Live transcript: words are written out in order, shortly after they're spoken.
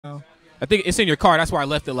I think it's in your car. That's why I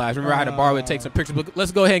left it last. Remember, I had to borrow it, take some pictures. But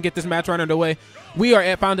let's go ahead and get this match right underway. We are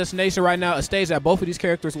at Final Destination right now, a stage that both of these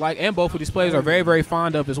characters like and both of these players are very, very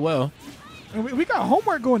fond of as well. And we got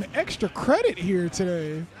Homework going extra credit here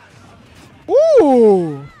today.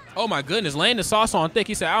 Ooh. Oh, my goodness. Laying the sauce on thick.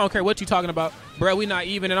 He said, I don't care what you're talking about. Bro, we not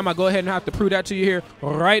even, and I'm going to go ahead and have to prove that to you here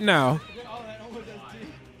right now.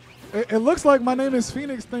 It looks like my name is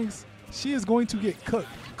Phoenix thinks she is going to get cooked.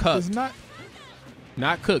 Cooked. It's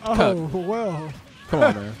not cooked, oh, cooked. Well. Come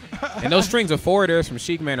on, man. And those strings of forwarders from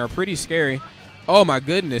Sheik, man, are pretty scary. Oh, my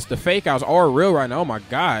goodness. The fake outs are real right now. Oh, my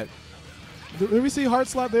God. Did we see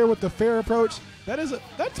Heartslaught there with the fair approach?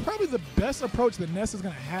 That's probably the best approach that Ness is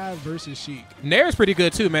going to have versus Sheik. Nair is pretty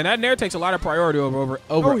good, too, man. That Nair takes a lot of priority over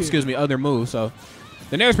excuse me, other moves. So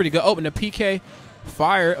the Nair is pretty good. Open the PK.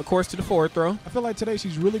 Fire, of course, to the forward throw. I feel like today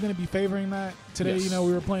she's really going to be favoring that. Today, yes.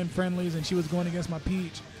 We were playing friendlies, and she was going against my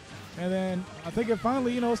Peach. And then I think it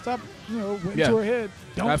finally, stopped, went into her head.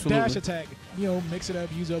 Don't dash attack. Mix it up,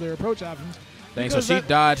 use other approach options. Thanks. So she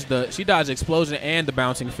dodged the explosion and the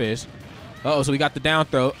bouncing fish. Uh-oh, so we got the down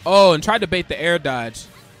throw. Oh, and tried to bait the air dodge.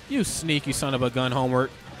 You sneaky son of a gun, Homework.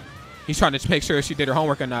 He's trying to make sure she did her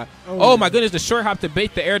homework or not. Oh, my goodness, the short hop to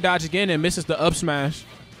bait the air dodge again and misses the up smash.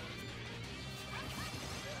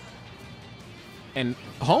 And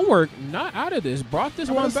Homework not out of this. Brought this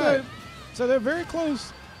one back. So they're very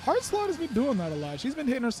close. Heartslaught has been doing that a lot. She's been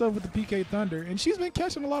hitting herself with the PK Thunder, and she's been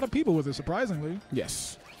catching a lot of people with it, surprisingly.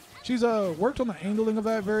 Yes. She's worked on the angling of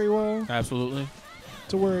that very well. Absolutely.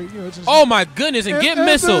 To where, it's just oh, my goodness, and get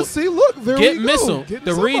missile. See, look, there get we missile. Get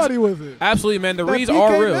the somebody reads, with it. Absolutely, man. The that reads PK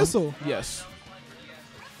are real. Missile. Yes.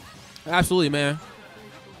 Absolutely, man.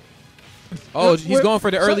 Oh, he's going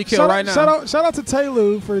for the early kill right now. Shout out to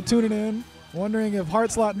Taylu for tuning in, wondering if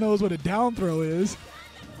Heartslaught knows what a down throw is.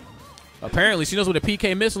 Apparently, she knows what a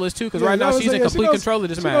PK missile is, too, because right now she's in complete control of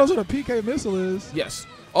this match. She knows what a PK missile is. Yes.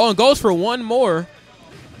 Oh, and goes for one more.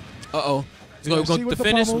 Uh-oh. He's going to get the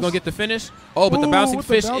finish. We're going to get the finish. Oh, but the bouncing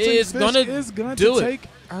fish is going to do it. Take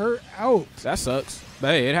her out. That sucks. But,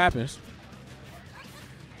 hey, it happens.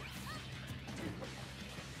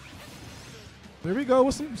 There we go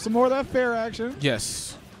with some more of that fair action.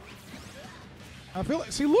 Yes. I feel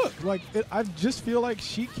like, see, look, I just feel like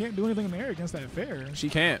she can't do anything in the air against that fair. She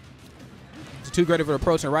can't. It's too great of an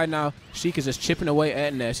approach, and right now, Sheik is just chipping away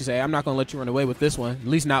at Ness. She say, I'm not going to let you run away with this one, at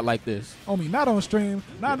least not like this. Not on stream,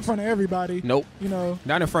 not in front of everybody. Nope.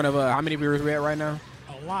 Not in front of, how many viewers we at right now?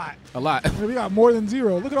 A lot. A lot. We got more than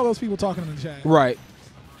 0. Look at all those people talking in the chat. Right.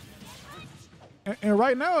 And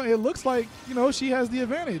right now, it looks like, she has the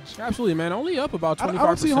advantage. Absolutely, man. Only up about 25%. I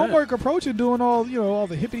don't see Homework approaching doing all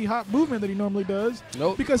the hippity-hop movement that he normally does.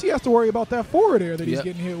 Nope. Because he has to worry about that forward air that he's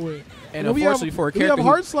getting hit with. And unfortunately for a character, we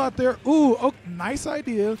have Heartslaught there. Ooh, nice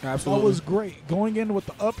idea. Absolutely. That was great. Going in with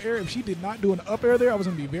the up air. If she did not do an up air there, I was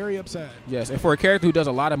going to be very upset. Yes, and for a character who does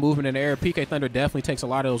a lot of movement in the air, PK Thunder definitely takes a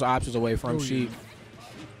lot of those options away from Sheik. Yeah.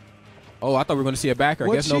 Oh, I thought we were going to see a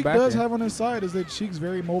backer. I guess no backer. What Sheik does have on his side is that Sheik's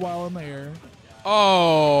very mobile in the air.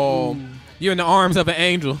 Oh, you're in the arms of an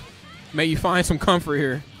angel. May you find some comfort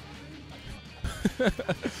here.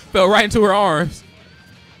 Fell right into her arms.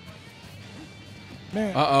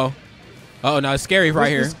 Man. Uh-oh. Oh, no, it's scary right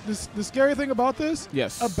here. The scary thing about this,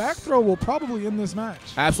 yes, a back throw will probably end this match.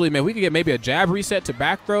 Absolutely, man. We could get maybe a jab reset to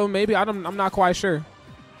back throw. Maybe I'm not quite sure.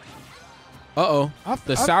 Uh-oh.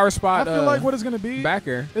 The sour spot. I feel like what it's going to be.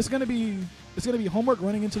 Backer. It's going to be Homework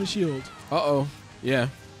running into the shield. Uh-oh. Yeah.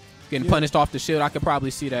 Getting punished off the shield. I could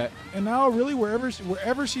probably see that. And now, really, wherever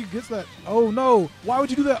she gets that. Oh, no. Why would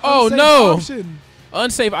you do that? Oh, no. Option?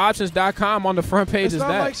 UnsafeOptions.com on the front page is that.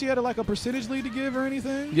 It's not like she had a percentage lead to give or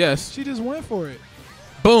anything. Yes. She just went for it.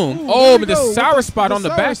 Boom. Ooh, but the sour spot on the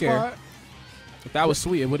back air. If that was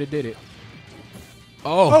sweet, it would have did it.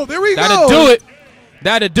 Oh, there we go. That'd do it.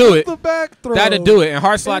 That'd do it. The back throw. That'd do it. And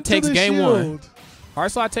Heartslaught takes game one.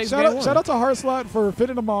 Heartslaught takes game one. Shout out to Heartslaught for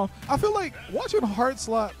fitting them off. I feel like watching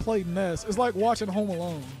Heartslaught play Ness is like watching Home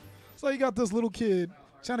Alone. It's like you got this little kid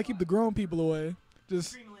trying to keep the grown people away,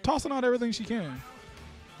 just tossing out everything she can.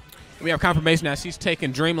 We have confirmation that she's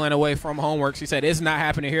taking Dreamland away from Homework. She said, it's not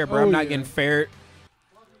happening here, bro. I'm not getting fared.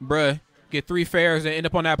 Bruh, get 3 fairs and end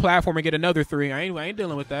up on that platform and get another 3. I ain't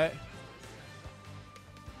dealing with that.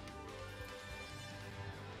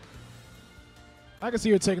 I can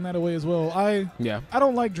see her taking that away as well. I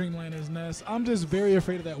don't like Dreamland as Ness. I'm just very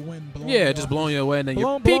afraid of that wind blowing. Yeah, just blowing you away and then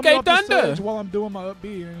you're PK Thunder while I'm doing my up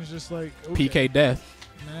B, and it's just like okay. PK death.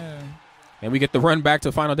 Man. And we get the run back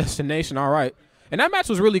to Final Destination. All right. And that match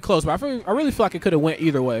was really close, but I really feel like it could have went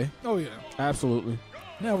either way. Oh, yeah. Absolutely.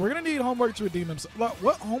 Now, we're going to need Homework to redeem himself.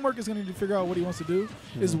 What Homework is going to need to figure out what he wants to do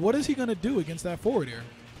is what is he going to do against that forward air?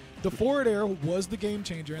 The forward air was the game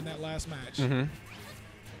changer in that last match.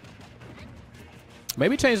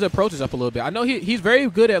 Maybe change the approaches up a little bit. I know he's very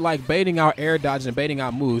good at like baiting out air dodges and baiting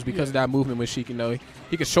out moves because of that movement with Sheik. You know,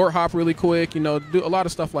 he can short hop really quick. You know, do a lot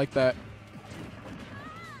of stuff like that.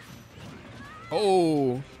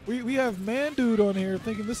 Oh, we have Man Dude on here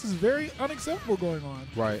thinking this is very unacceptable going on.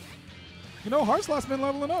 Right. You know, Heartslaught's been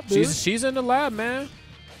leveling up, dude. She's in the lab, man.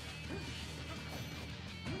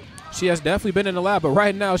 She has definitely been in the lab, but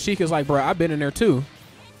right now Sheik is like, bro, I've been in there too.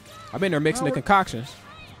 I've been there mixing the concoctions.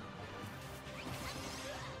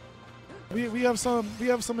 We have some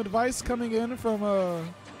advice coming in from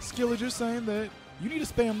Skilliger saying that you need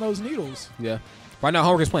to spam those needles. Yeah. Right now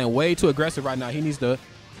Homework is playing way too aggressive right now. He needs to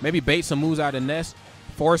maybe bait some moves out of Ness,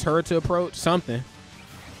 force her to approach, something.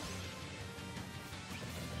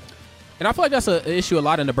 And I feel like that's an issue a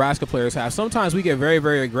lot of Nebraska players have. Sometimes we get very,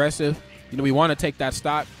 very aggressive. You know, we want to take that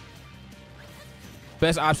stock.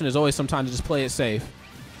 Best option is always sometimes to just play it safe.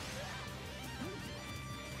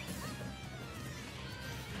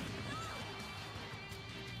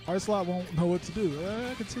 Heartslaught won't know what to do.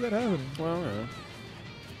 I can see that happening. Well, yeah.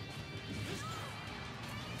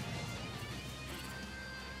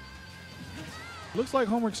 Looks like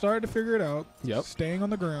Homework started to figure it out. Yep. Staying on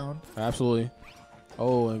the ground. Absolutely.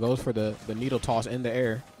 Oh, and goes for the needle toss in the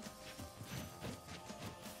air.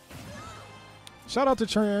 Shout out to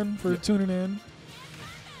Tran for tuning in.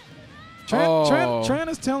 Tran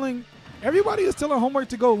is telling everybody is telling Homework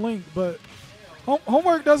to go Link, but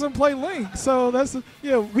Homework doesn't play Link, so that's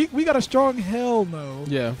we got a strong hell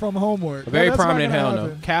no. From Homework. A very prominent hell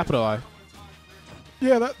no. Capital I.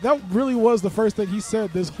 Yeah, that really was the first thing he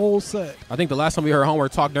said this whole set. I think the last time we heard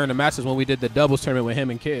Homework talk during the match is when we did the doubles tournament with him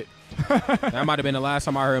and Kit. That might have been the last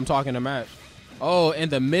time I heard him talk in the match. Oh, and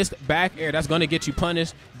the missed back air. That's going to get you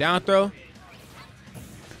punished. Down throw.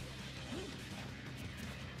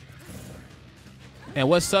 And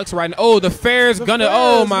what sucks right now? Oh, the fair's going to.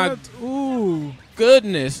 Oh, my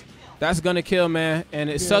goodness. That's going to kill, man. And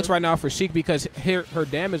it sucks right now for Sheik because her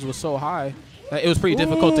damage was so high. It was pretty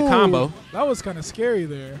difficult to combo. That was kind of scary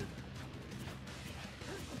there.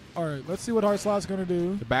 All right, let's see what Heartslaught's going to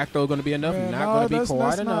do. The back throw going to be enough. Not going to be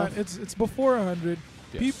quite enough. It's before 100.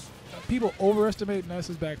 Yes. People overestimate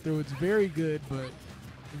Ness's back throw. It's very good, but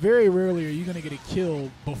very rarely are you going to get a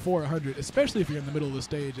kill before 100, especially if you're in the middle of the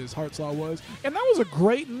stage, as Heartslaught was. And that was a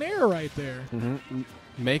great nair right there.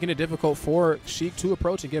 Making it difficult for Sheik to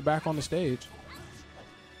approach and get back on the stage.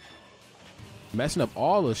 Messing up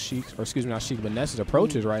all of Sheik's, or excuse me, not Sheik, but Ness's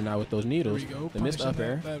approaches right now with those needles. There we go. The missed up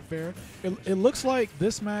air. That fair. It looks like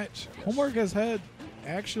this match, Homework has had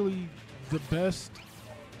actually the best,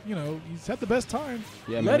 he's had the best time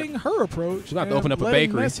letting her approach. We got to open up a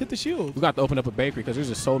bakery. Ness hit the shield. We got to open up a bakery because there's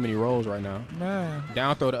just so many rolls right now. Man.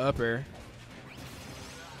 Down throw to up air.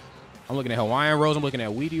 I'm looking at Hawaiian rolls. I'm looking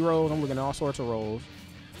at Wheatie rolls. I'm looking at all sorts of rolls.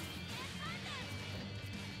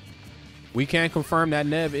 We can confirm that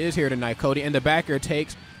Nev is here tonight, Cody. And the back air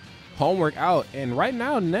takes Homework out. And right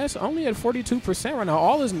now, Ness only at 42% right now.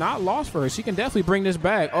 All is not lost for her. She can definitely bring this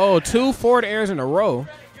back. Oh, 2 forward airs in a row.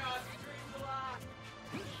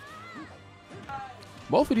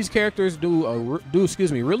 Both of these characters do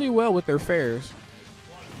really well with their fairs.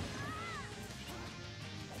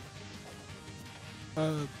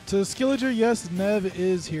 To Skilliger, yes, Nev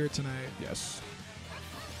is here tonight. Yes.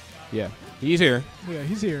 Yeah, he's here. Yeah,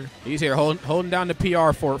 he's here. He's here, holding down the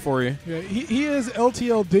PR for you. Yeah, he is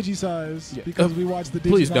LTL Digisize because we watched the Digisize.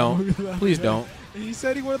 Please don't. movie. Please don't. He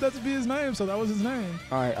said he wanted that to be his name, so that was his name.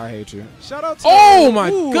 I hate you. Shout out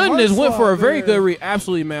to goodness, went for a very good read.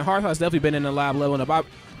 Absolutely, man. Heartslaught's definitely been in the lab leveling up. A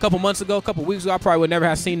couple months ago, a couple weeks ago, I probably would never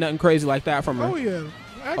have seen nothing crazy like that from her. Oh, yeah.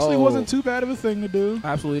 Actually, wasn't too bad of a thing to do.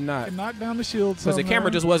 Absolutely not. And knock down the shield because the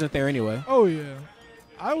camera just wasn't there anyway. Oh, yeah.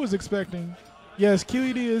 I was expecting. Yes,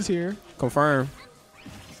 QED is here. Confirm.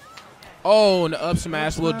 Oh, and the up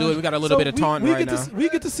smash will do it. We got a little bit of taunt right now. We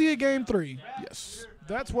get to see a game 3. Yes.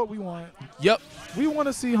 That's what we want. Yep. We want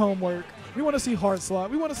to see Homework. We want to see Heartslaught.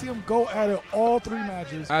 We want to see them go at it all 3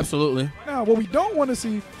 matches. Absolutely. Now, what we don't want to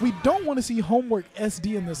see Homework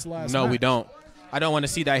SD in this last match. No, we don't. I don't want to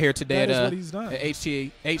see that here today what he's done. at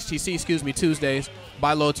HTC, Tuesdays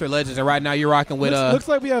by Low Tier Legends. And right now you're rocking with looks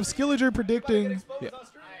like we have Skilliger predicting. Yeah.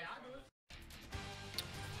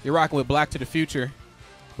 You're rocking with Black to the Future.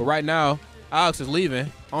 But right now, Alex is leaving.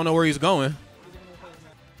 I don't know where he's going.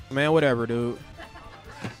 Man, whatever, dude.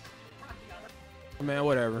 Man,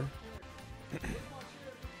 whatever.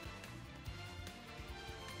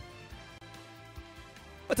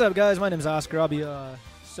 What's up, guys? My name's Oscar. I'll be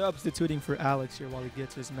substituting for Alex here while he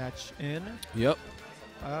gets his match in. Yep.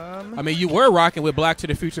 I mean, you were rocking with Black to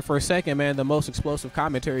the Future for a second, man, the most explosive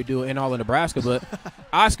commentary duo in all of Nebraska. But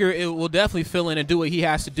Oscar will definitely fill in and do what he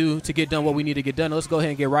has to do to get done what we need to get done. Let's go ahead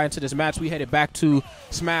and get right into this match. We headed back to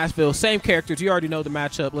Smashville. Same characters. You already know the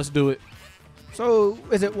matchup. Let's do it. So,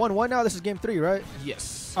 is it 1-1 now? This is game 3, right?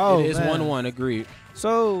 Yes. Oh, it is man. 1-1. Agreed.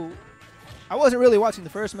 So, I wasn't really watching the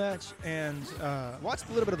first match and watched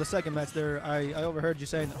a little bit of the second match there. I overheard you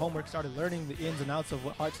saying that Homework started learning the ins and outs of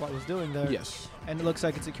what Heartslaught was doing there. Yes. And it looks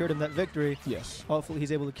like it secured him that victory. Yes. Hopefully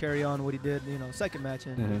he's able to carry on what he did, second match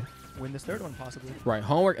and win this third one possibly. Right.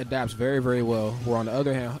 Homework adapts very, very well. Where on the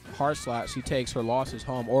other hand, Heartslaught, she takes her losses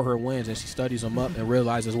home or her wins and she studies them up and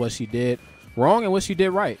realizes what she did wrong and what she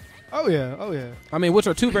did right. Oh, yeah. Oh, yeah. I mean, which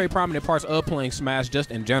are two very prominent parts of playing Smash just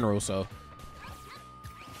in general, so.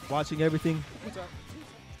 Watching everything. What's up?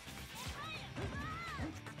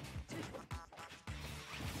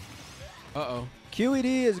 Uh-oh.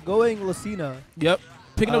 QED is going Lucina. Yep.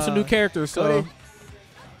 Picking up some new characters, so. Cody.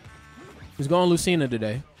 He's going Lucina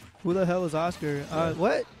today. Who the hell is Oscar?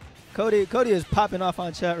 What? Cody is popping off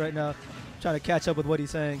on chat right now, trying to catch up with what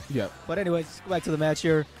he's saying. Yep. But anyways, let's go back to the match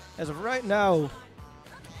here. As of right now,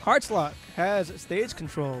 Heartslaught has stage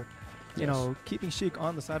control. Yes. Keeping Sheik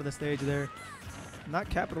on the side of the stage there. Not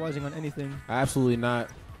capitalizing on anything. Absolutely not.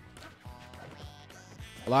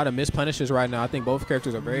 A lot of missed punishes right now. I think both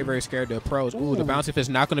characters are very, very scared to approach. Ooh, the bouncy fist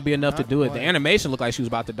not going to be enough to do it. The animation looked like she was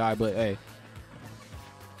about to die, but hey.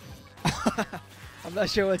 I'm not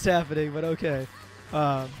sure what's happening, but okay.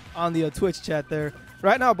 On the Twitch chat there.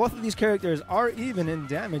 Right now, both of these characters are even in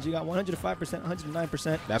damage. You got 105%,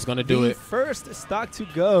 109%. That's going to do it. First stock to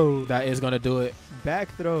go. That is going to do it.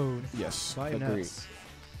 Back thrown. Yes, by agreed. Ness.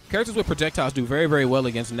 Characters with projectiles do very, very well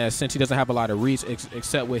against Ness since he doesn't have a lot of reach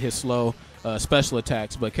except with his slow special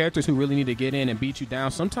attacks. But characters who really need to get in and beat you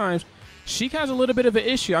down, sometimes Sheik has a little bit of an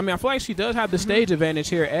issue. I mean, I feel like she does have the stage advantage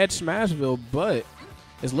here at Smashville, but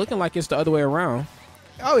it's looking like it's the other way around.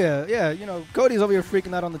 Oh, yeah. Cody's over here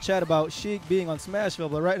freaking out on the chat about Sheik being on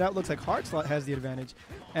Smashville, but right now it looks like Heartslaught has the advantage.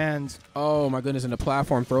 And oh, my goodness, and the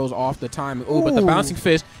platform throws off the time. Ooh, but the bouncing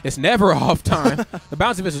fist is never off time. The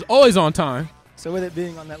bouncing fist is always on time. So with it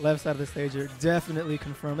being on that left side of the stage, you're definitely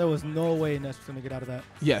confirmed. There was no way Ness was going to get out of that.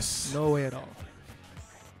 Yes. No way at all.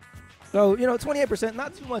 So, 28%,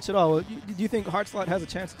 not too much at all. Do you think Heartslaught has a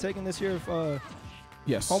chance of taking this year if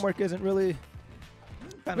yes. Homework isn't really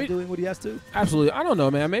kind of doing what he has to? Absolutely. I don't know,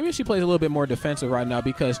 man. Maybe she plays a little bit more defensive right now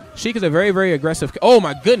because Sheik is a very, very aggressive. Oh,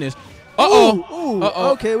 my goodness. Uh-oh. Ooh.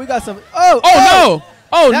 Uh-oh. Okay, we got some. No.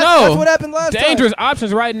 Oh, no. That's what happened last time. Dangerous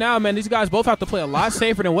options right now, man. These guys both have to play a lot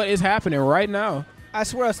safer than what is happening right now. I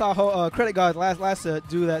swear I saw Credit God last set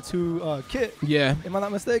do that to Kit. Yeah. Am I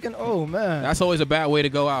not mistaken? Oh, man. That's always a bad way to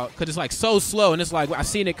go out because it's like so slow, and it's like I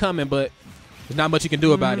seen it coming, but there's not much you can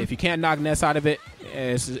do about it. If you can't knock Ness out of it,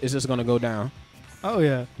 it's just going to go down. Oh,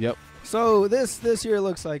 yeah. Yep. So this year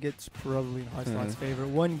looks like it's probably in Heartslaught's favor.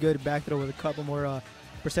 One good back throw with a couple more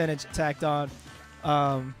percentage tacked on.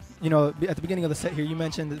 At the beginning of the set here, you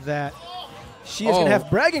mentioned that she is going to have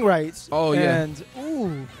bragging rights. Oh, yeah. And,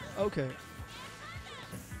 ooh, okay.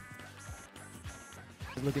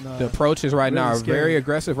 Looking, the approaches right now are scary. very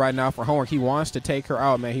aggressive right now for Homework. He wants to take her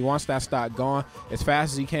out, man. He wants that stock gone as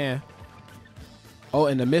fast as he can. Oh,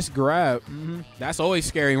 and the missed grab. That's always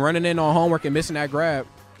scary, running in on Homework and missing that grab.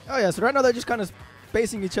 Oh, yeah, so right now they're just kind of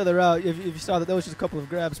spacing each other out. If you saw that, there was just a couple of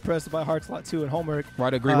grabs pressed by Heartslaught, too, and Homework.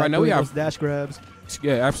 Right, agree. Right now we have dash grabs.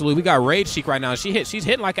 Yeah, absolutely. We got Rage Sheik right now. She's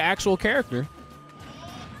hitting like an actual character.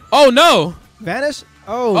 Oh, no. Vanish?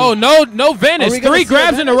 Oh. Oh, no vanish. 3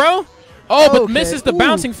 grabs in a row? Oh, but okay. misses the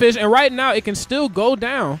bouncing fish, and right now it can still go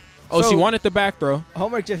down. Oh, So- she wanted the back throw.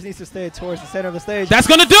 Homework just needs to stay towards the center of the stage. That's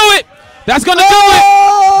going to do it. That's going to do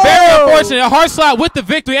it. Very unfortunate. Heartslaught with the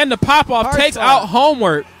victory and the pop-off takes out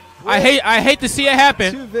Homework. I hate to see it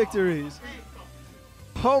happen. 2 victories.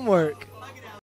 Homework